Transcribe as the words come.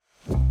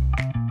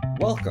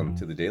Welcome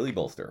to the Daily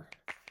Bolster.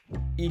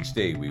 Each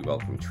day we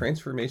welcome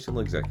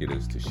transformational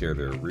executives to share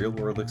their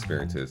real-world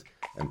experiences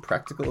and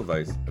practical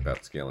advice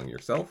about scaling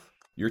yourself,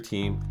 your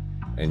team,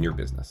 and your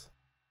business.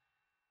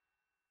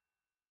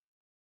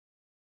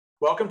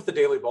 Welcome to the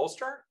Daily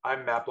Bolster.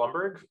 I'm Matt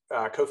Blumberg,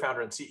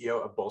 co-founder and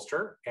CEO of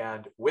Bolster.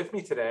 And with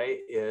me today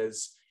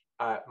is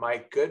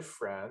my good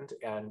friend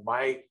and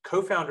my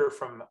co-founder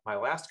from my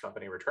last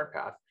company, Return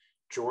Path,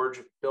 George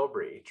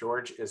Bilberry.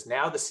 George is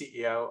now the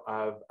CEO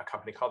of a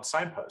company called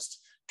Signpost.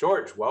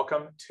 George,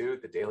 welcome to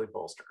the Daily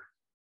Bolster.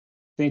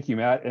 Thank you,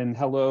 Matt. And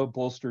hello,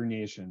 Bolster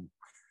Nation.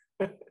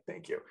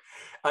 Thank you.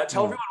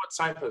 Tell everyone what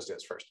Signpost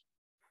is first.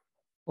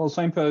 Well,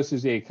 Signpost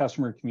is a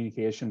customer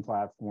communication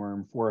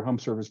platform for home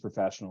service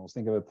professionals.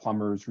 Think of it,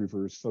 plumbers,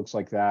 roofers, folks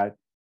like that,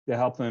 to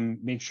help them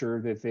make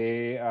sure that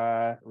they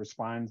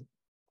respond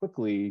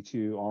quickly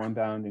to all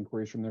inbound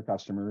inquiries from their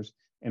customers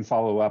and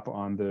follow up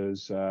on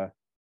those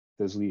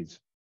leads.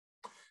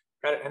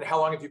 Got it. And how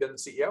long have you been the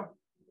CEO?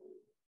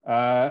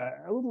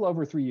 A little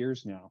over 3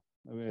 years now.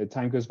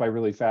 Time goes by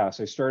really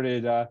fast. I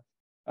started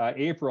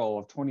April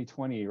of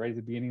 2020, right at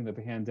the beginning of the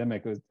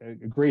pandemic. It was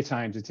a great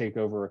time to take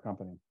over a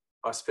company.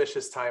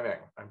 Auspicious timing,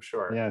 I'm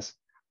sure. Yes.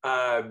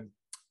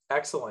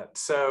 Excellent.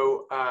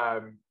 So,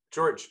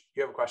 George,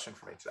 you have a question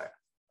for me today.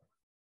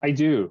 I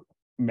do,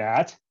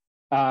 Matt.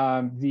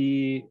 I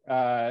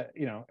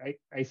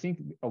think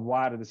a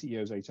lot of the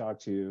CEOs I talk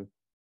to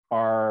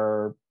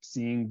are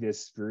seeing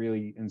this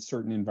really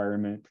uncertain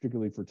environment,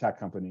 particularly for tech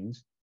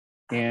companies.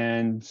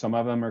 And some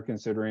of them are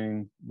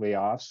considering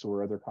layoffs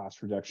or other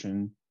cost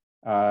reduction.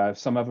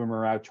 Some of them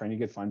are out trying to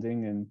get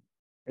funding, and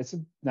it's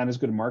not as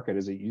good a market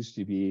as it used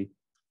to be.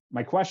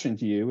 My question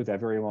to you, with that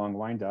very long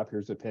wind up,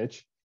 here's the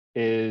pitch,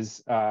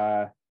 is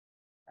how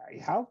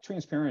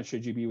transparent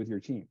should you be with your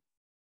team?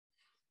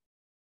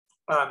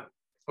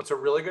 It's a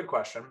really good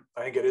question.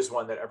 I think it is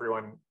one that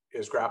everyone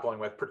is grappling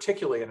with,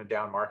 particularly in a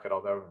down market,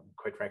 although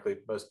quite frankly,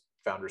 most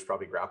founders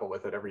probably grapple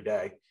with it every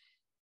day.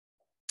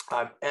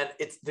 And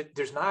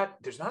there's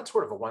not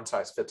sort of a one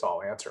size fits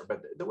all answer,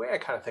 but the way I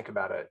kind of think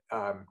about it,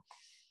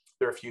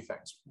 there are a few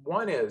things.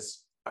 One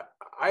is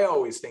I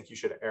always think you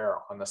should err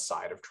on the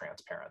side of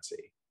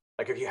transparency.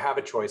 Like if you have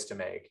a choice to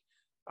make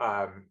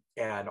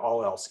and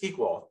all else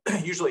equal,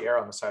 usually err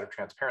on the side of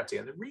transparency.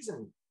 And the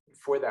reason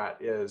for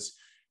that is,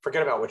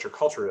 forget about what your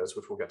culture is,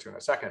 which we'll get to in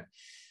a second.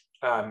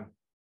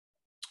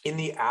 In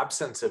the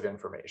absence of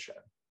information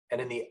and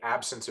in the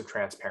absence of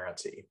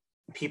transparency,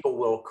 people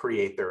will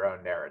create their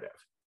own narrative.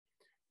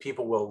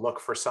 People will look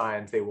for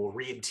signs, they will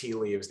read tea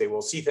leaves, they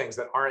will see things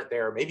that aren't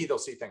there. Maybe they'll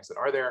see things that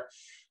are there,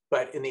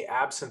 but in the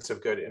absence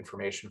of good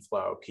information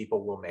flow,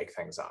 people will make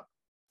things up.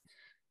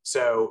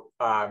 So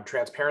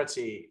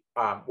transparency,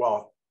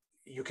 while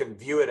you can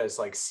view it as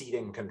like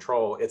ceding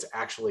control, it's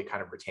actually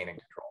kind of retaining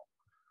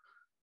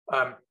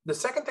control. The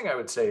second thing I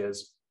would say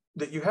is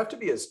that you have to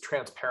be as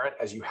transparent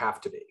as you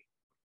have to be.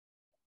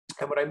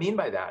 And what I mean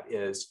by that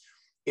is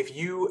if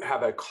you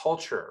have a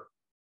culture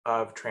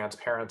of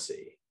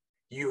transparency,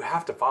 you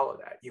have to follow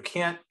that. You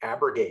can't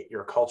abrogate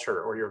your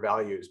culture or your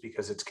values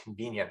because it's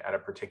convenient at a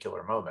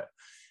particular moment,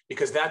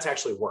 because that's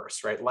actually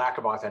worse, right? Lack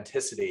of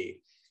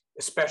authenticity,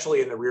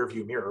 especially in the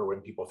rearview mirror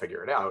when people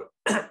figure it out,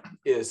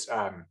 is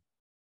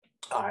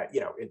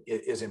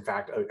in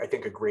fact, I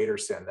think, a greater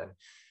sin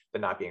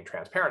than not being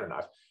transparent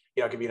enough.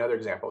 I'll give you another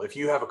example. If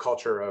you have a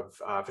culture of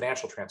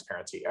financial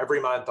transparency,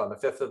 every month on the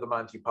 5th of the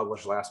month, you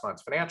publish last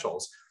month's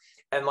financials,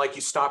 and like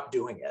you stop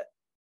doing it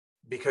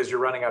because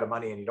you're running out of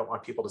money and you don't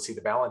want people to see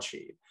the balance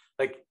sheet.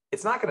 Like,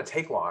 it's not going to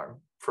take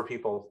long for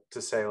people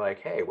to say like,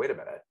 hey, wait a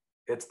minute,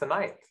 it's the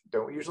 9th.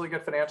 Don't we usually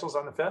get financials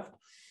on the 5th?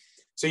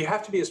 So you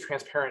have to be as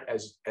transparent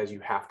as you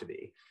have to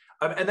be.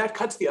 And that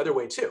cuts the other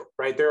way too,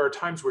 right? There are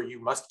times where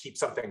you must keep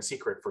something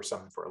secret for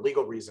a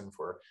legal reason,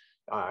 for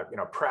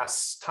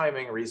press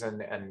timing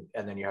reason, and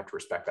then you have to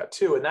respect that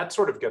too. And that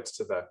sort of gets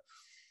to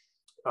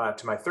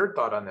my third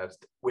thought on this,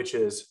 which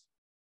is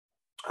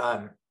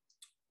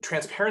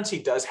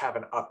transparency does have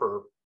an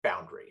upper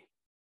boundary.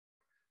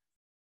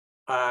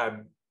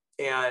 Again,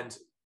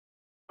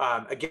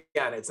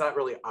 it's not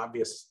really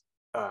obvious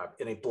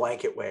in a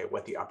blanket way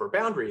what the upper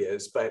boundary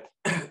is, but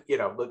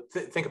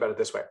think about it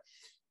this way.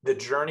 The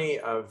journey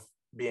of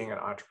being an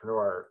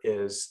entrepreneur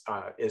is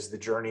the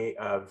journey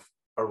of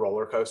a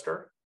roller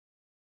coaster,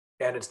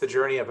 and it's the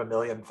journey of a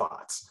million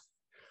thoughts.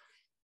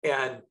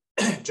 And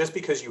just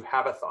because you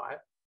have a thought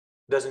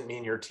doesn't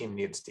mean your team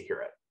needs to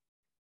hear it.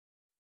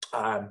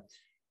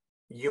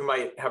 You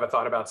might have a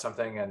thought about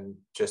something, and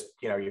just,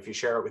 if you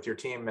share it with your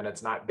team and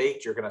it's not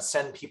baked, you're going to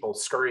send people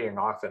scurrying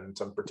off in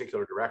some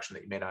particular direction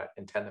that you may not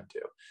intend them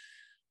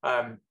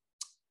to.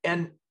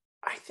 And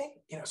I think,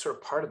 sort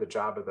of part of the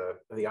job of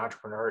the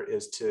entrepreneur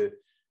is to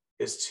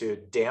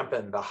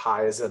dampen the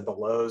highs and the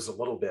lows a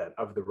little bit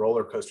of the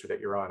roller coaster that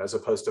you're on, as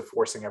opposed to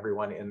forcing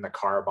everyone in the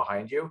car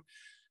behind you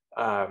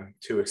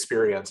to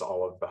experience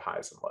all of the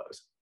highs and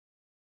lows.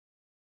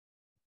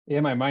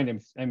 In my mind,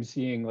 I'm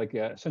seeing like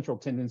a central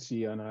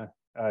tendency on a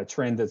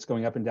trend that's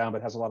going up and down,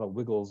 but has a lot of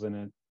wiggles in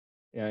it.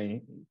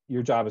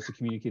 Your job is to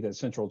communicate that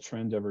central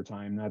trend over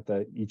time, not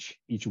the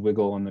each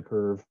wiggle on the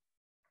curve.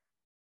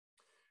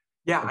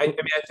 Yeah, I mean,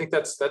 I think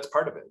that's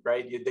part of it,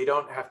 right? They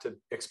don't have to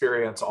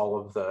experience all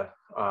of the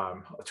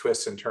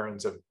twists and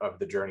turns of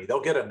the journey.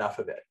 They'll get enough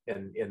of it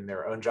in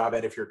their own job,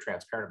 and if you're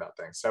transparent about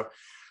things. So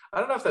I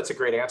don't know if that's a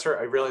great answer.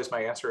 I realize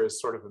my answer is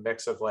sort of a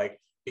mix of like,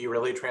 be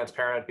really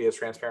transparent, be as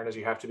transparent as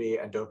you have to be,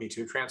 and don't be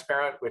too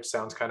transparent, which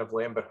sounds kind of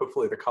lame, but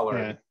hopefully the color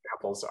and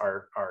examples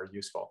are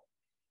useful.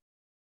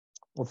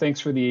 Well, thanks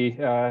for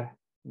the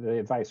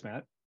advice,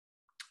 Matt.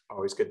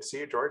 Always good to see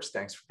you, George.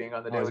 Thanks for being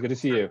on the Daily. Always good to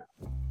see you.